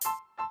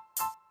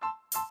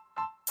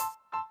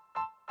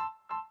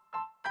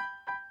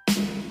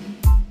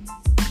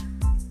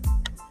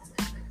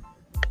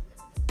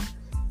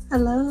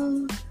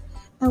Hello,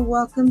 and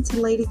welcome to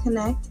Lady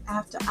Connect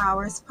After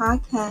Hours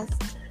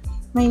podcast.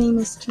 My name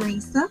is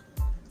Teresa,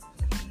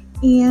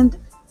 and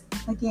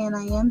again,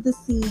 I am the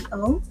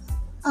CEO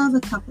of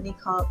a company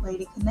called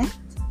Lady Connect.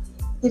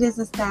 It is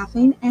a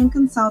staffing and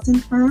consulting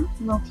firm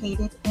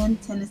located in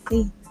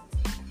Tennessee.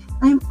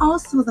 I am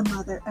also the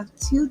mother of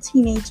two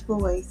teenage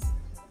boys,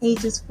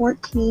 ages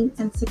 14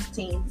 and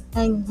 16,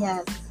 and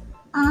yes,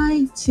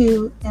 I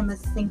too am a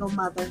single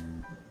mother.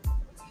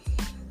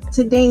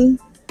 Today,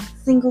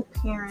 single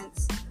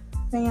parents,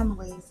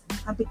 families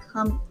have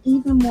become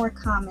even more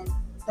common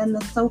than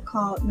the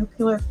so-called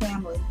nuclear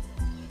family,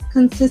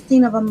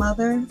 consisting of a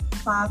mother,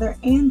 father,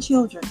 and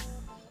children.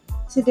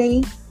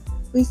 Today,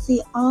 we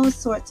see all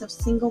sorts of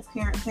single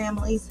parent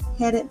families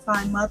headed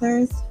by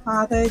mothers,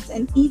 fathers,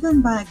 and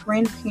even by a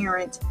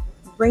grandparent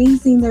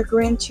raising their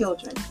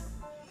grandchildren.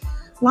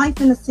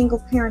 Life in a single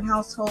parent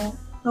household,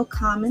 though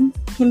common,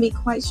 can be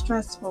quite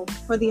stressful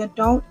for the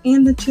adult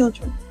and the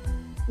children.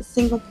 The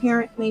single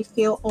parent may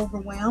feel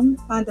overwhelmed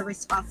by the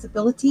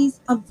responsibilities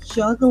of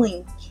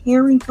juggling,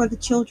 caring for the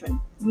children,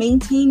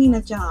 maintaining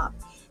a job,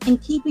 and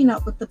keeping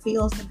up with the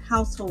bills and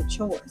household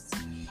chores.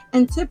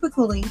 And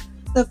typically,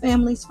 the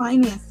family's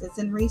finances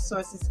and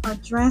resources are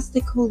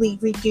drastically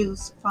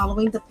reduced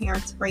following the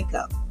parents'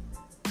 breakup.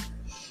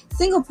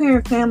 Single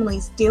parent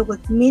families deal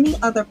with many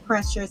other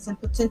pressures and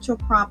potential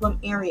problem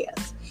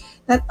areas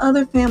that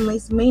other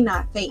families may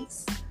not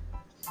face.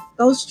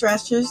 Those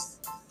stressors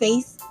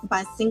faced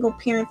by single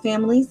parent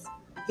families,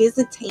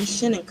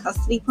 visitation and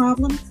custody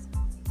problems,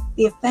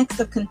 the effects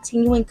of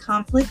continuing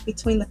conflict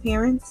between the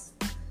parents,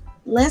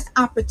 less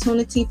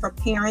opportunity for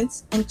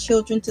parents and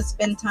children to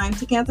spend time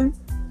together,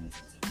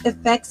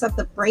 effects of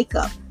the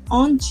breakup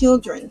on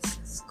children's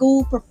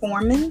school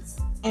performance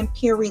and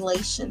peer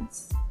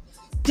relations,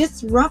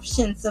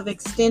 disruptions of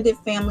extended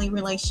family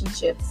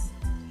relationships,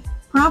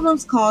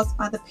 problems caused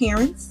by the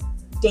parents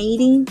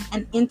dating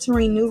and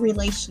entering new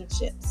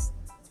relationships.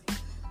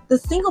 The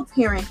single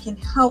parent can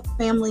help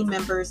family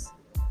members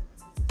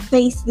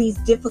face these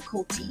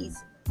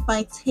difficulties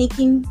by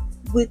talking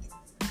with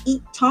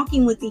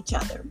each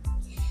other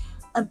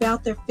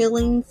about their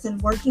feelings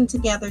and working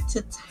together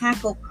to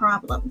tackle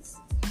problems.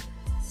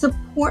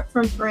 Support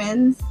from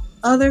friends,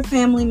 other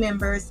family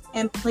members,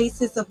 and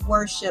places of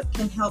worship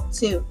can help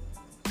too.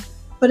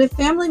 But if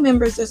family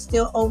members are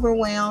still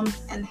overwhelmed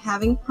and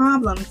having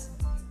problems,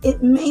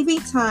 it may be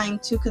time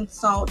to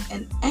consult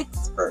an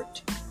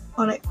expert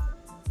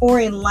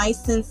or a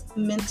licensed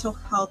mental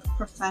health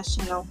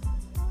professional.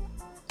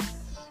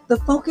 The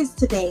focus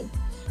today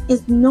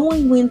is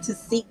knowing when to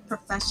seek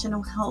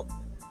professional help.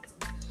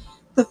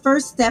 The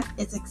first step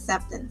is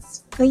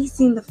acceptance,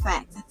 facing the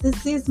fact that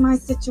this is my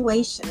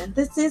situation and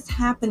this is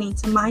happening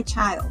to my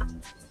child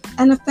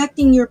and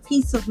affecting your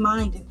peace of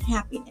mind and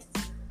happiness.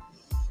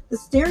 The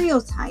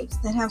stereotypes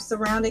that have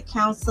surrounded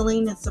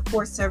counseling and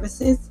support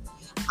services,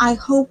 I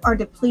hope, are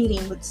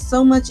depleting with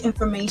so much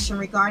information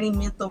regarding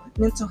mental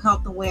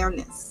health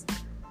awareness.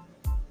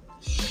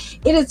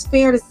 It is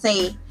fair to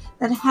say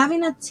that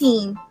having a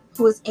team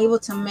who is able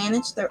to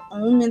manage their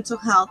own mental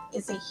health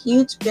is a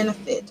huge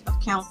benefit of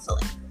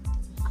counseling.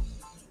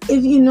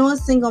 If you know a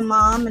single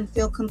mom and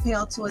feel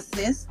compelled to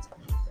assist,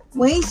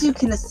 ways you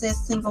can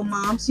assist single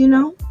moms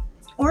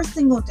or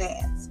single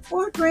dads,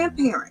 or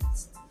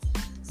grandparents.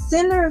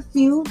 Send her a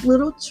few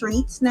little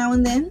treats now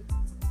and then.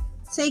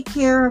 Take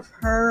care of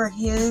her or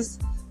his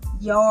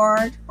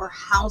yard or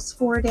house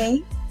for a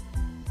day.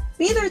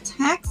 Be their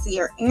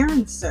taxi or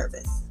errand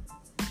service.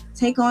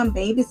 Take on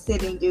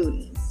babysitting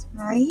duties,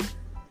 right?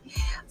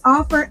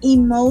 Offer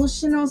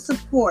emotional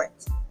support.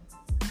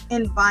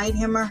 Invite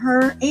him or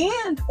her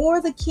or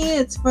the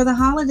kids for the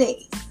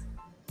holidays.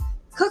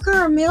 Cook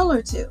her a meal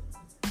or two.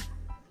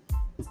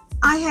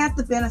 I had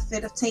the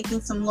benefit of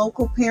taking some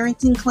local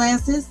parenting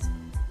classes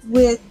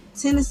with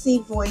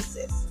Tennessee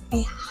Voices.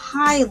 I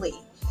highly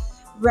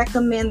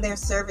recommend their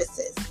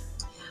services.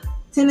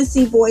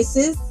 Tennessee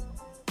Voices,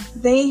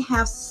 they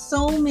have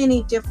so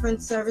many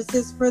different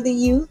services for the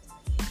youth.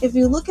 If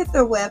you look at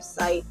their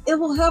website, it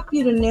will help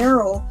you to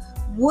narrow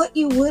what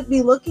you would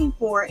be looking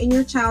for in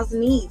your child's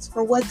needs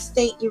for what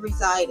state you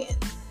reside in.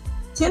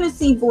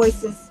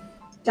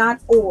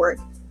 TennesseeVoices.org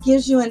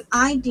gives you an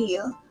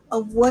idea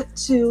of what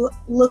to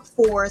look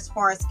for as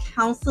far as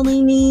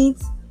counseling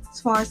needs,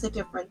 as far as the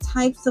different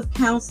types of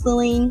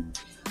counseling.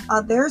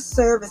 Their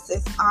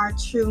services are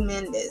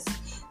tremendous.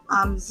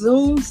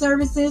 Zoom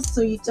services,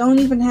 so you don't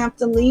even have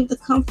to leave the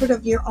comfort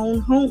of your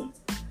own home.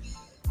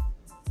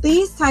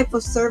 These type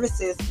of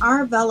services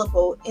are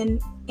available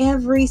in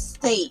every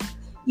state.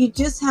 You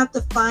just have to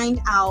find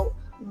out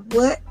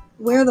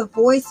where the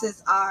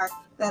voices are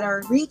that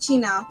are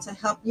reaching out to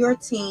help your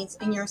teens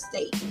in your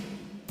state.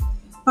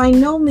 By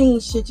no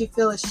means should you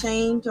feel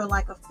ashamed or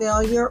like a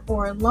failure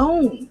or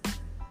alone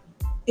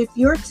if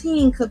your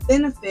teen could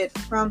benefit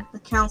from the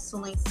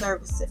counseling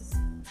services.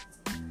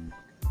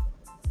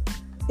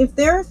 If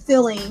they're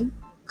feeling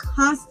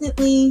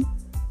constantly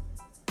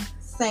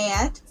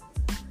sad,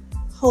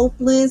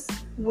 hopeless,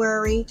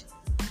 worried,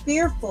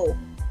 fearful,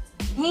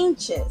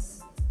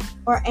 anxious,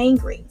 or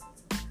angry.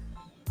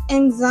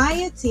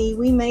 Anxiety,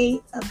 we may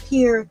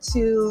appear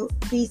to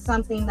be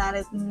something that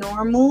is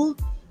normal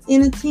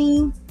in a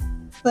teen,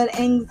 but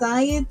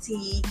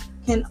anxiety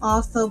can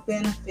also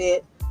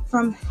benefit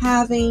from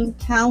having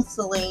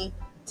counseling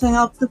to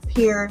help the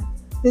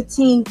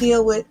teen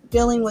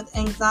dealing with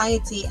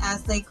anxiety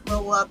as they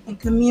grow up and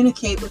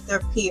communicate with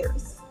their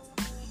peers.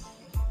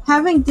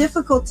 Having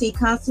difficulty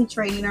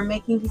concentrating or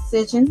making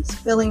decisions,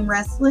 feeling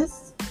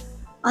restless,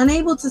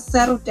 unable to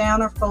settle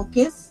down or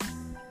focus,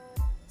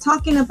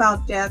 talking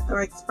about death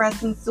or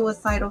expressing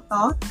suicidal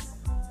thoughts,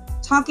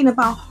 talking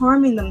about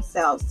harming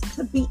themselves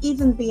to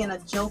even be in a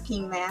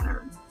joking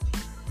manner,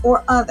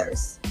 or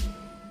others.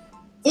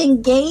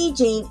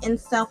 Engaging in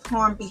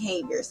self-harm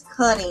behaviors,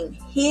 cutting,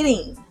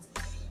 hitting.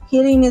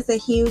 Hitting is a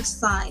huge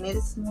sign. It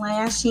is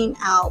lashing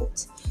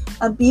out.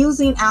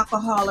 Abusing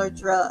alcohol or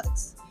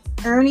drugs.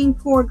 Earning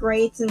poor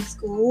grades in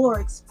school or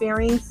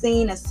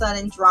experiencing a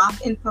sudden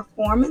drop in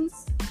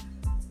performance.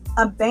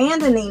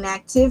 Abandoning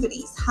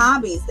activities,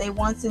 hobbies they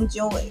once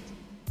enjoyed.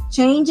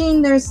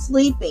 Changing their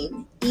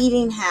sleeping,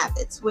 eating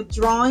habits.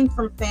 Withdrawing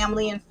from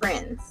family and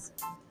friends.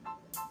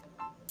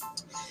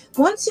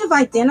 Once you've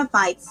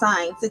identified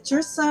signs that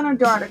your son or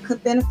daughter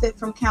could benefit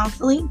from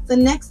counseling, the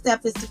next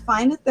step is to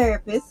find a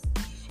therapist.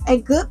 A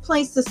good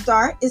place to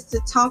start is to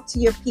talk to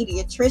your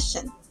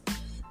pediatrician.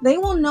 They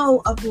will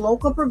know of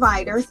local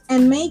providers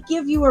and may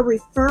give you a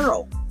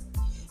referral.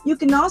 You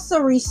can also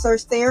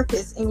research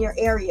therapists in your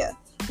area.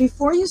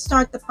 Before you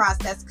start the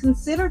process,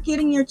 consider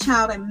getting your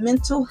child a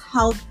mental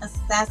health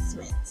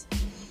assessment.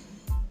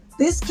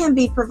 This can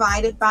be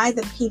provided by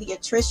the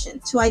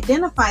pediatrician to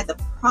identify the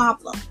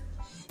problem.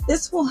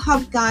 This will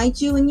help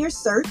guide you in your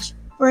search.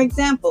 For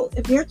example,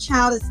 if your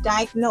child is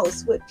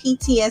diagnosed with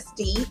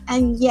PTSD,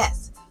 and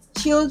yes,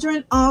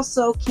 children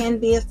also can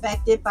be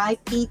affected by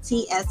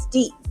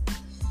PTSD,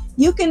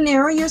 you can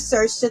narrow your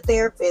search to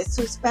therapists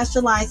who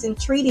specialize in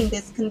treating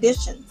this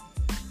condition.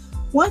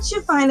 Once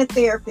you find a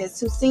therapist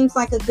who seems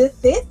like a good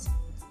fit,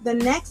 the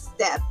next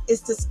step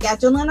is to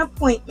schedule an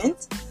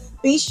appointment.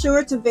 Be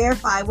sure to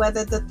verify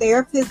whether the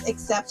therapist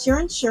accepts your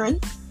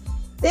insurance.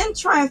 Then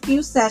try a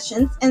few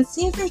sessions and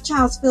see if your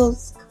child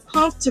feels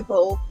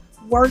comfortable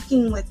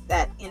working with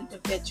that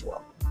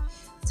individual.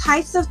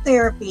 Types of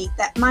therapy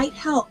that might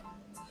help.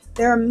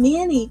 There are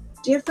many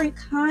different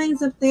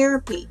kinds of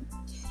therapy,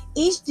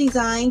 each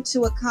designed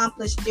to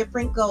accomplish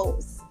different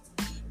goals.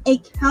 A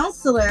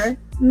counselor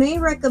may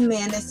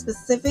recommend a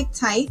specific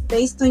type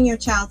based on your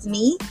child's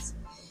needs.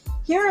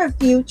 Here are a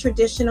few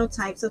traditional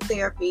types of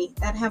therapy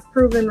that have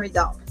proven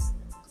results.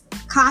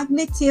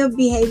 Cognitive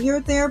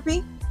behavioral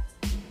therapy,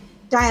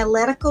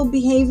 dialectical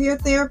behavior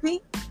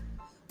therapy,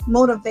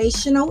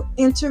 motivational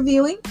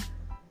interviewing,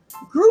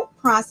 group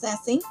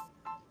processing,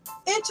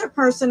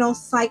 interpersonal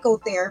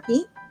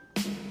psychotherapy,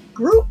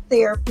 group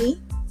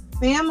therapy,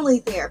 family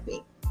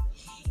therapy.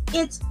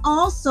 It's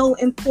also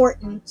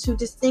important to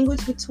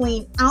distinguish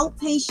between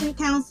outpatient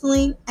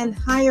counseling and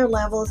higher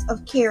levels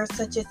of care,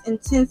 such as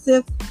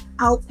intensive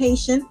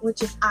outpatient,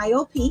 which is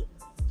IOP,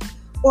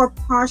 or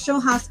partial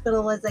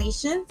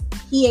hospitalization,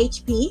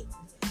 PHP.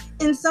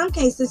 In some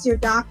cases, your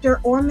doctor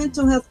or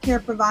mental health care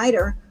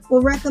provider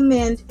will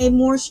recommend a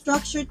more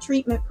structured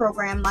treatment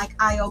program like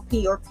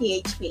IOP or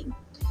PHP,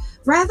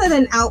 rather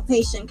than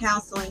outpatient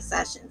counseling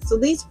sessions. So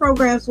these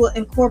programs will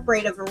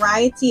incorporate a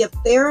variety of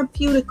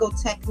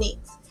therapeutical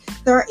techniques.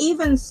 There are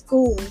even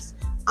schools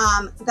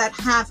that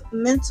have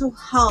mental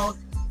health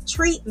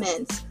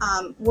treatments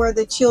where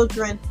the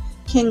children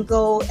can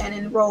go and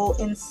enroll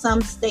in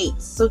some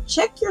states. So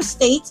check your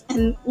states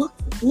and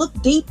look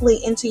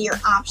deeply into your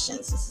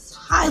options. This is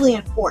highly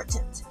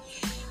important.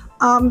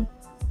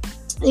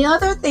 The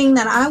other thing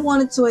that I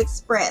wanted to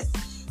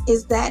express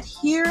is that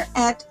here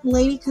at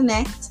Lady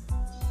Connect,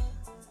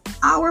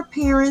 our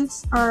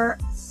parents are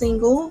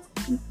single.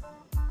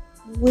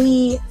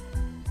 We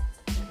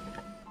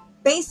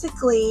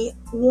basically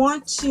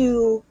want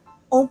to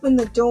open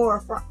the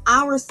door for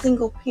our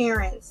single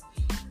parents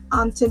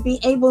to be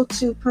able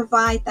to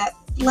provide that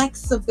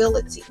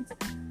flexibility.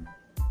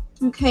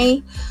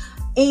 Okay?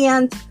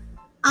 And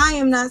I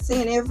am not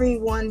saying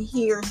everyone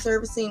here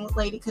servicing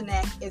Lady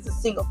Connect is a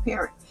single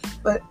parent,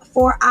 but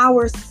for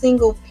our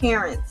single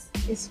parents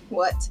is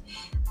what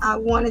I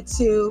wanted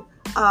to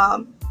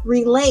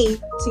relay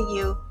to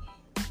you.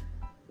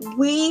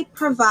 We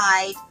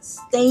provide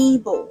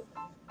stable,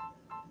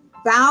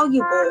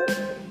 valuable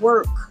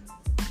work.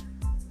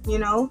 You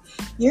know,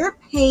 you're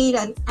paid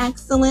an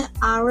excellent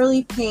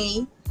hourly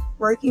pay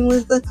working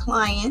with the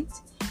client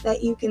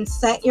that you can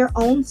set your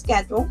own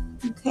schedule.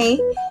 Okay,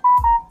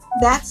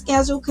 that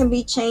schedule can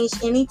be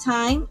changed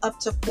anytime up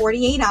to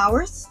 48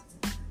 hours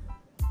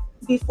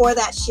before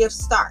that shift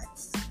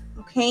starts.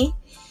 Okay,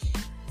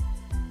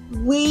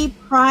 we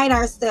pride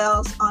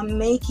ourselves on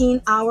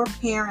making our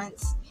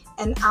parents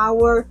and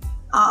our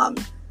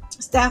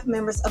staff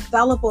members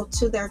available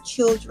to their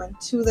children,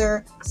 to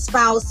their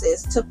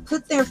spouses, to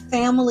put their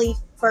family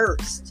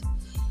first,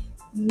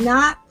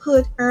 not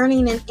put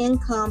earning an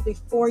income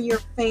before your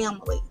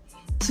family.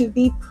 to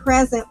be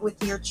present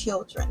with your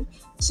children,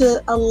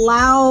 to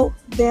allow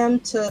them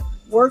to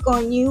work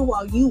on you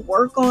while you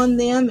work on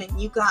them,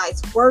 and you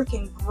guys work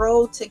and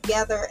grow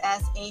together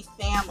as a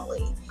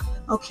family.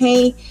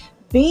 Okay?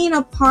 Being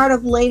a part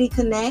of Lady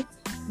Connect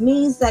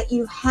means that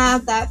you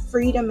have that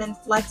freedom and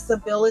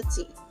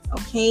flexibility.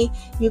 Okay,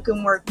 you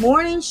can work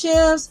morning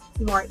shifts,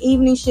 you can work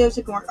evening shifts,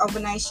 you can work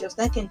overnight shifts.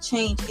 That can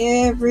change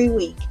every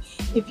week.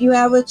 If you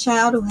have a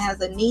child who has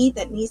a need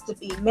that needs to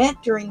be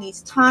met during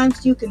these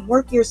times, you can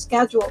work your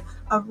schedule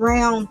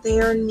around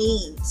their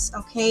needs.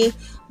 Okay,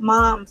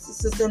 moms,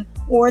 this is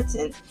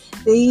important.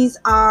 These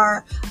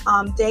are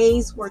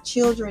days where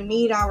children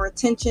need our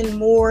attention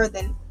more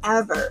than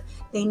ever.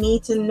 They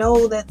need to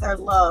know that they're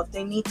loved.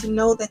 They need to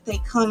know that they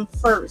come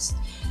first.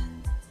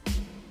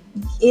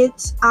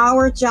 It's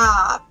our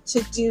job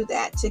to do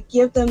that, to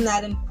give them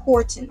that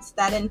importance,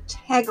 that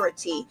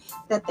integrity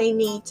that they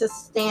need to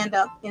stand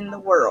up in the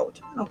world.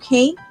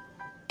 Okay?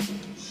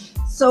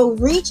 So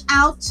reach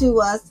out to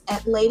us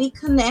at Lady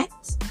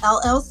Connect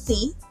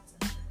LLC,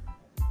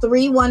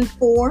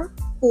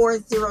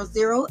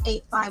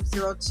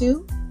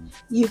 314-400-8502.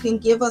 You can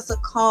give us a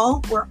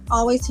call. We're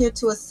always here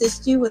to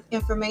assist you with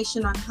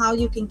information on how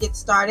you can get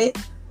started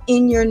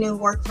in your new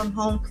work from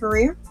home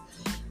career.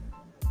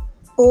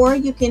 Or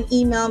you can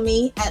email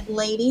me at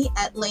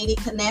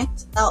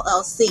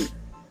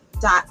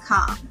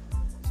lady@ladyconnectllc.com.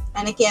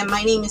 And again,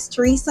 my name is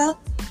Teresa.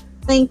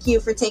 Thank you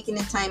for taking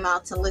the time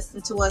out to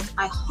listen to us.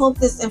 I hope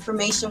this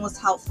information was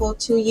helpful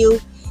to you.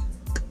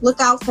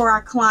 Look out for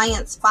our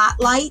client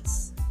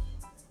spotlights.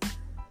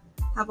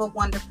 Have a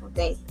wonderful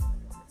day.